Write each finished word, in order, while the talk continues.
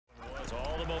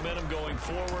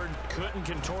going forward, couldn't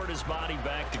contort his body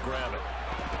back to grab it.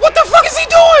 What the fuck is he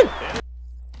doing?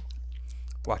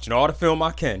 Watching all the film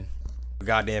I can.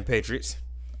 Goddamn Patriots.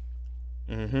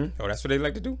 Oh, that's what they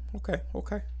like to do? Okay,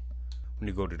 okay. When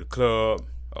you go to the club.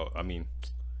 Oh, I mean,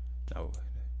 no.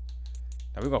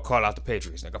 Now we're gonna call out the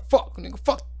Patriots, nigga. Fuck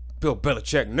Bill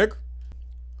Belichick, nigga.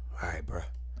 Alright, bruh.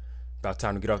 About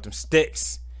time to get off them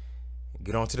sticks. And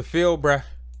get onto the field, bruh.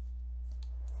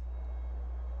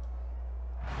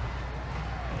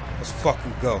 Let's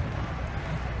fucking go.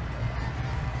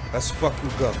 Let's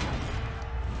fucking go.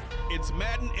 It's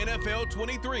Madden NFL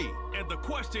 23, and the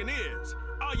question is,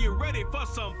 are you ready for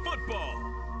some football?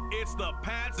 It's the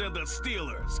Pats and the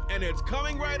Steelers, and it's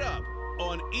coming right up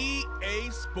on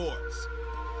EA Sports.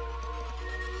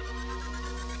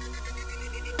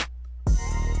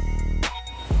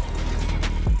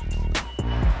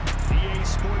 EA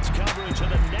Sports coverage of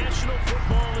the National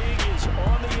Football League is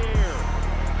on the air.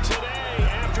 Today,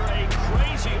 after a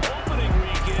crazy opening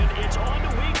weekend, it's on to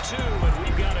week 2, and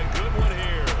we've got a good one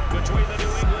here between the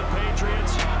New England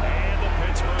Patriots and the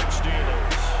Pittsburgh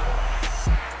Steelers.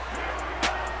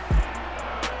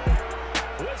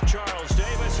 With Charles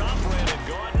Davis, I'm Brandon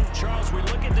Gordon. Charles, we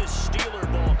look at this Steeler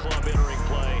ball club entering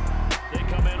play. They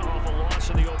come in off a loss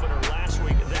in the opener last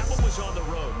week. That one was on the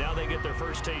road. Now they get their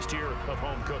first taste here of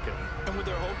home cooking. And what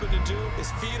they're hoping to do is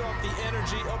feed off the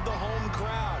energy of the home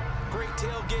crowd. Great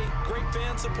tailgate, great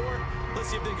fan support. Let's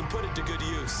see if they can put it to good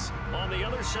use. On the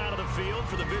other side of the field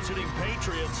for the visiting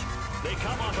Patriots, they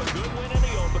come off a good win in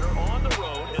the opener on the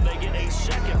road, and they get a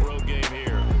second road game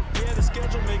here. Yeah, the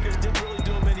schedule makers didn't really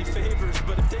do them any favors,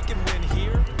 but if they can win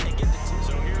here and get the team.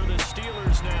 So here are the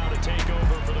Steelers now to take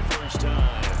over for the first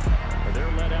time.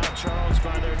 They're led out, Charles,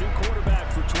 by their new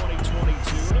quarterback for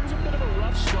 2022. It was a bit of a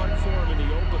rough start for him in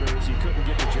the opener as he couldn't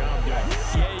get the job done.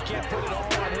 Yeah, you can't put it all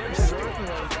on him,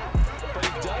 certainly. But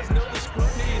he does know the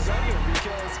scrutiny is under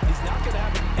because he's not going to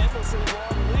have an endlessly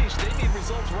long leash. They need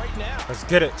results right now. Let's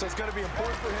get it. So it's going to be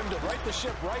important for him to right the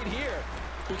ship right here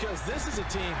because this is a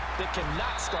team that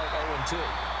cannot start 0-2.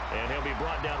 And he'll be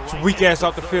brought down right weak ass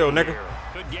off the field, nigga.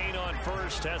 Good gain on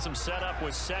first. Has him set up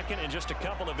with second and just a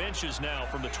couple of inches now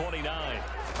from the 29.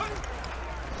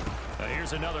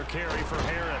 Here's another carry for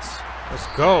Harris. Let's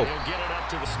go. He'll get it up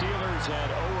to the Steelers.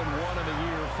 Had 0-1 in the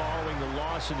year following the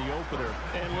loss in the opener.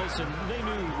 And listen, they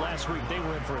knew last week they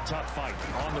were in for a tough fight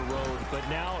on the road. But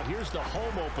now here's the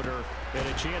home opener and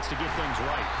a chance to get things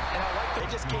right. And I like they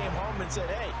just came home and said,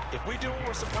 hey, if we do what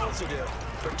we're supposed to do,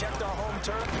 protect our home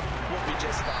turf, we'll be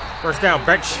just fine. First down,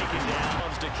 bench. Taking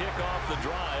downs to kick off the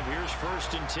drive. Here's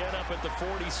 1st and 10 up at the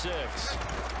 46.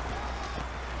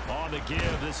 On the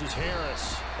give, this is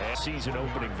Harris. A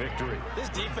season-opening victory. This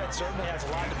defense certainly has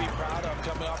a lot to be proud of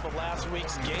coming off of last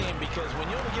week's game because when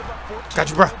you only give up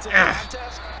 14 points in a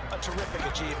contest, a terrific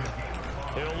achievement.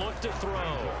 He'll look to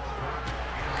throw.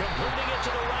 Completing it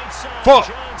to the right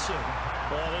side. Johnson.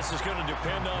 Well, this is going to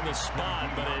depend on the spot,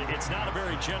 but it's not a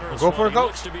very generous go for it,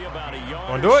 coach. Coach. To be about a yard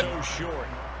Wanna do it? so short.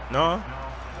 No.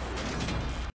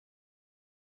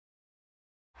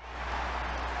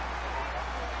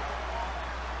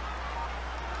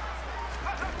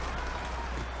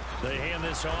 They hand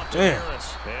this off to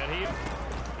Harris. And he,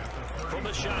 from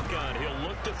the shotgun, he'll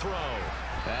look to throw.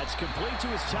 That's complete to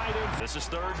his tight end. This is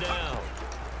 3rd down.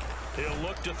 He'll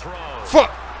look to throw. Fuck.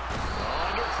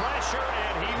 Under pressure,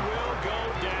 and he will go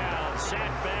down.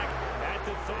 Sacked back at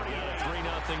the 30.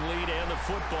 3-0 lead and the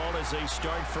football as they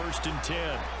start 1st and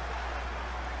 10.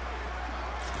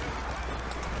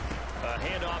 A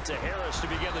handoff to Harris to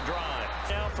begin the drive.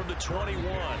 Now from the 21.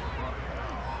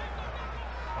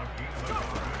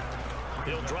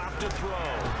 He'll drop to throw.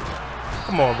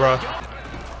 Come on, bro.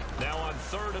 Now on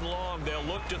 3rd and long, they'll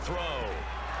look to throw.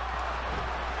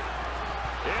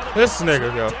 This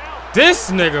nigga, yo. This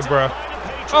nigga, bro.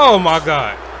 Oh, my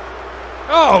God.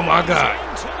 Oh, my God.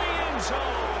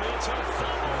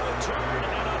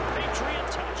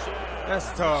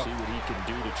 That's tough. See what he can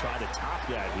do to try to top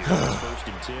that here. 1st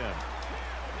and 10.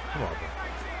 Come on, bro.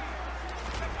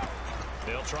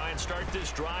 They'll try and start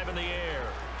this drive in the air.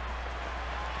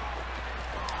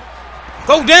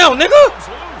 Go down, nigga!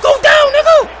 Go down,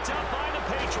 nigga! Picked up by the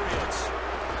Patriots.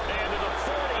 And to the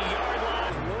 40-yard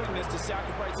line. Willingness to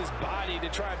sacrifice his body to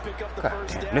try and pick up the God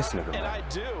first damn, down. this nigga, and man. I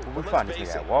do. We But find let's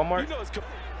this face nigga at it, Walmart? you know it's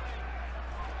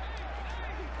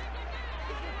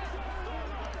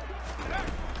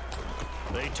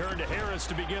They turn to Harris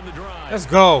to begin the drive. Let's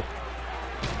go.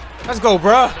 Let's go,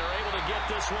 bro. And they're able to get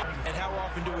this one. And how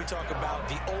often do we talk about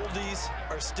the oldies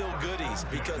are still goodies?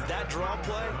 Because that draw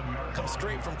play comes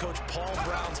straight from Coach Paul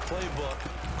Brown's playbook,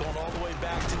 going all the way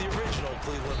back to the original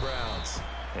Cleveland Browns.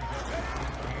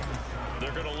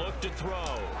 They're going to look to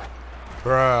throw.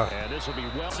 Bruh. And this will be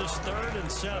well. This is 3rd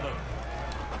and 7.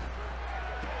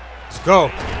 Let's go.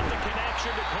 They get the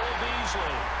connection to Cole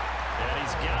Beasley. And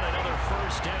he's got another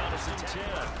first down. It's a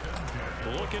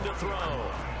 10. Looking to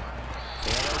throw.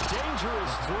 And a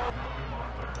dangerous throw.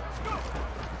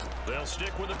 They'll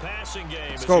stick with the passing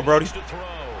game. Let's go, Brody. To throw.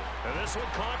 And this one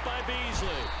caught by Beasley.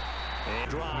 And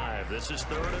drive. This is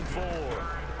 3rd and 4.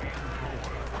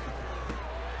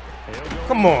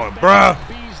 Come on, bruh.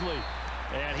 Beasley.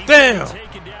 And he's damn.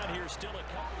 Taken down here. Still a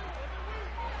couple.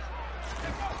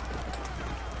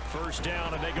 First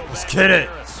down, and they go Let's back get to it.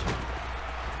 Harris.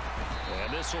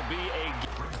 And this will be a.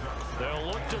 They'll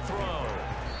look to throw.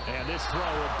 And this throw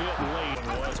a bit late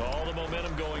was all the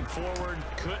momentum going forward.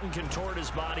 Couldn't contort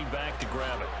his body back to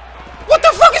grab it. What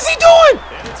the fuck is he doing?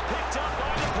 And it's picked up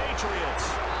by the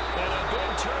Patriots. And a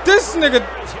big turn. This nigga.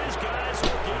 His guys will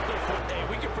get the foot. Hey,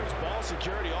 we can preach ball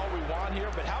security all we want here,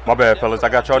 but how My bad, fellas. I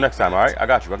got y'all next time, all right? I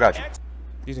got you.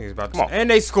 These niggas about to. Come on. And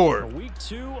they scored. Week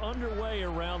 2 underway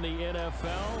around the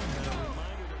NFL.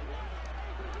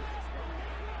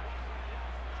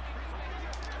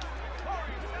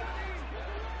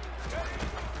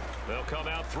 They'll come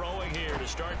out throwing here to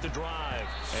start the drive.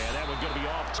 And that one's going to be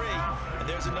off. And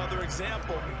there's another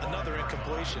example, another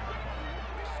incompletion.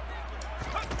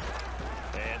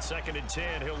 And 2nd and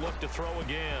 10, he'll look to throw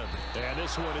again. And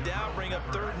this one Down, bring up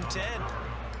 3rd and 10.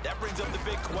 That brings up the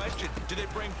big question. Do they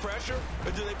bring pressure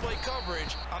or do they play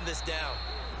coverage on this down?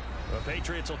 the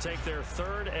Patriots will take their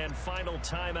 3rd and final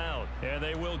timeout. And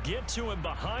they will get to him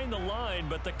behind the line,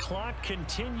 but the clock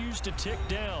continues to tick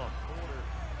down.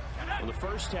 Well, the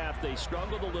first half, they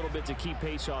struggled a little bit to keep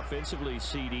pace offensively,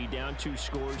 CD, down 2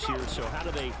 scores here. So how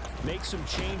do they make some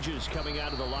changes coming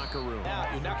out of the locker room? Now,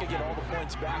 you're not going to get all the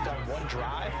points back on one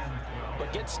drive,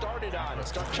 but get started on it.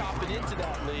 Start chopping into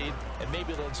that lead, and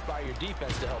maybe it'll inspire your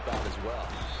defense to help out as well.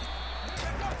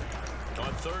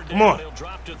 On 3rd down, he'll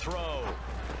drop to throw.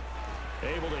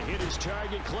 Able to hit his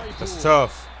target, Claypool. That's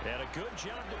tough. And a good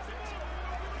job defensively.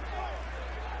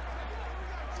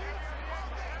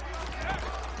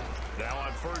 Now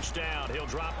on 1st down, he'll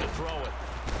drop to throw it.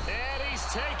 And he's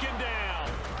taken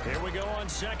down. Here we go on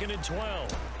 2nd and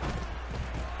 12.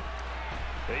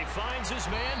 He finds his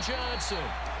man Johnson.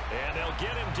 And they'll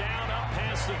get him down up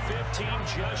past the 15,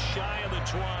 just shy of the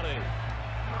 20.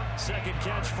 2nd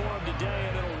catch for him today,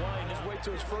 and it'll wind his way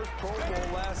To his first Pro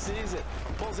Bowl last season.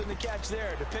 Pulls in the catch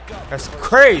there to pick up. That's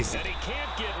crazy. And he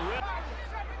can't get rid.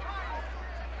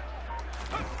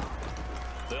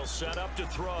 They'll set up to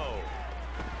throw.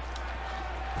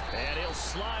 And he'll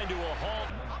slide to a halt.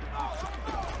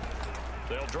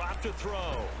 They'll drop to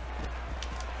throw.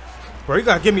 Bro, you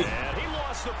gotta give me. And he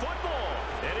lost the football.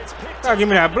 And it's picked Gotta up give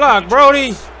me by that the block,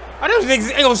 Brody. I don't think he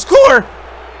ain't gonna score. And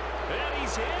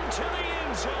he's into the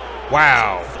end zone.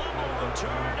 Wow. Fumble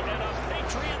return and a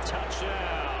Patriot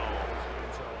touchdown.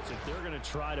 If they're going to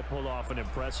try to pull off an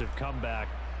impressive comeback,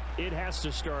 it has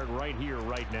to start right here,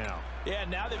 right now. Yeah,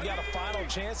 now they've got a final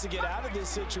chance to get out of this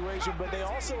situation, but they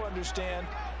also understand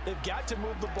they've got to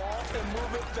move the ball and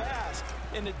move it fast.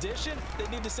 In addition, they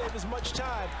need to save as much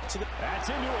time. That's into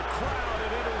a crowd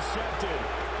and intercepted.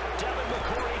 Devin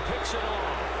McCourty picks it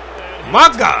off. And My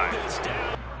God. this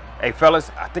down. Hey, fellas,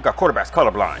 I think our quarterback's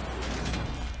colorblind.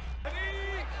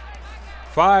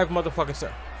 5 motherfucking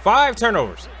 5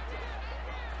 turnovers.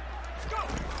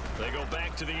 They go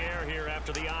back to the air here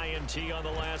after the INT on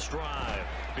the last drive.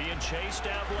 Being chased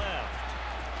out left.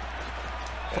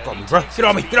 Fuck on me, bro. Get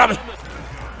on me. Get on me.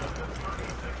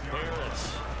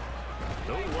 Harris.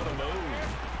 Oh, what a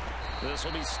move. This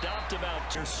will be stopped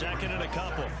about your 2nd and a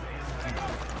couple.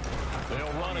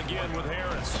 They'll run again with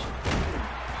Harris.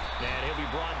 And he'll be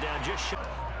brought down just short.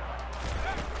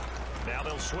 Now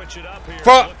they'll switch it up here.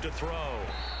 Fuck. Look to throw.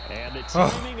 And the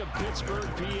teaming of Pittsburgh,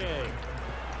 PA.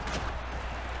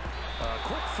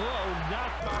 Quick throw,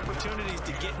 not opportunities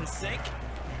to get in sync.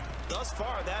 Thus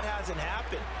far, that hasn't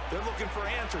happened. They're looking for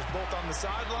answers both on the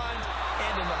sidelines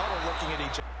and in the huddle looking at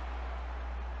each other.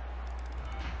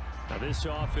 Now this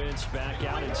offense back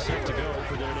out and set to go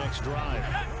for their next drive.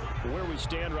 Where we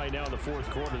stand right now in the 4th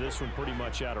quarter, this one pretty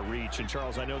much out of reach. And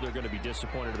Charles, I know they're going to be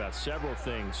disappointed about several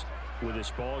things with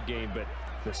this ball game, but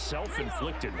the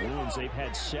self-inflicted wounds, they've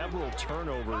had several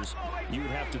turnovers. You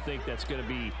would have to think that's going to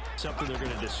be something they're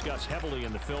going to discuss heavily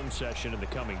in the film session in the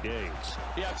coming days.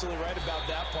 You're absolutely right about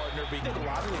that, partner. But I think a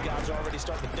lot of the guys are already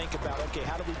starting to think about, okay,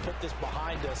 how do we put this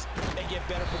behind us and get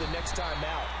better for the next time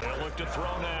out? They'll look to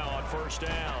throw now on 1st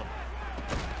down.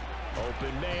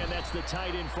 Open man, that's the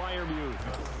tight end Freiermuth.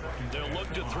 They'll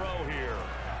look to throw here.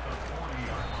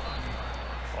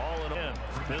 All in.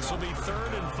 This will be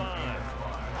 3rd and 5.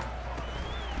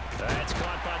 That's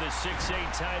caught by the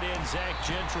 6'8" tight end, Zach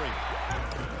Gentry.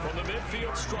 From the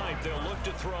midfield stripe, they'll look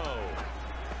to throw.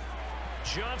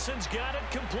 Johnson's got it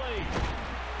complete.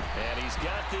 And he's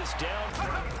got this down.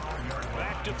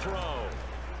 Back to throw.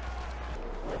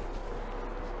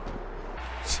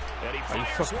 And he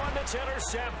fires one that's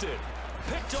intercepted.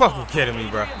 Fucking kidding me,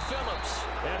 bro. And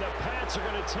the Pats are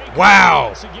going to take wow.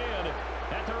 once again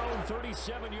at their own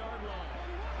 37-yard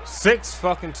line. 6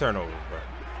 fucking turnovers, bro.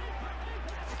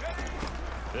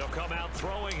 They'll come out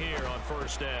throwing here on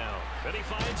first down. And he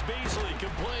finds Beasley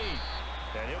complete.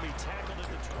 And he'll be tackled at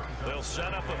the 20. They'll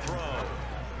set up a throw.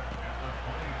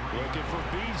 Looking for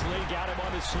Beasley. Got him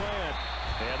on the slant.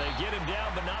 And they get him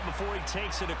down, but not before he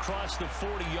takes it across the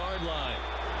 40-yard line.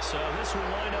 So this will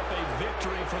line up a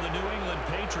victory for the New England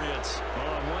Patriots.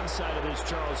 On one side of this,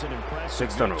 Charles, an impressive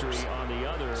 6 turnovers. victory. On the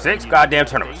other, 6 goddamn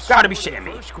turnovers. Gotta be shitting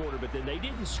me. First quarter, but then they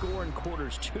didn't score in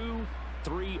quarters 2,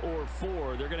 3, or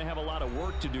 4. They're going to have a lot of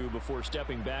work to do before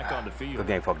stepping back on the field. Good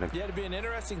game, fuck nigga. Yeah, it'd be an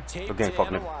interesting tape Good game, to fuck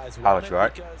nigga. analyze. I'll let you, all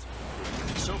right?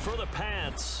 So for the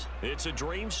Pats, it's a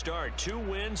dream start. 2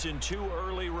 wins in 2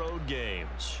 early road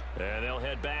games. And they'll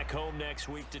head back home next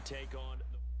week to take on...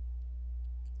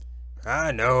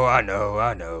 I know.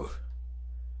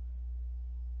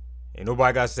 Ain't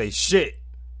nobody got to say shit.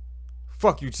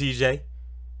 Fuck you, TJ.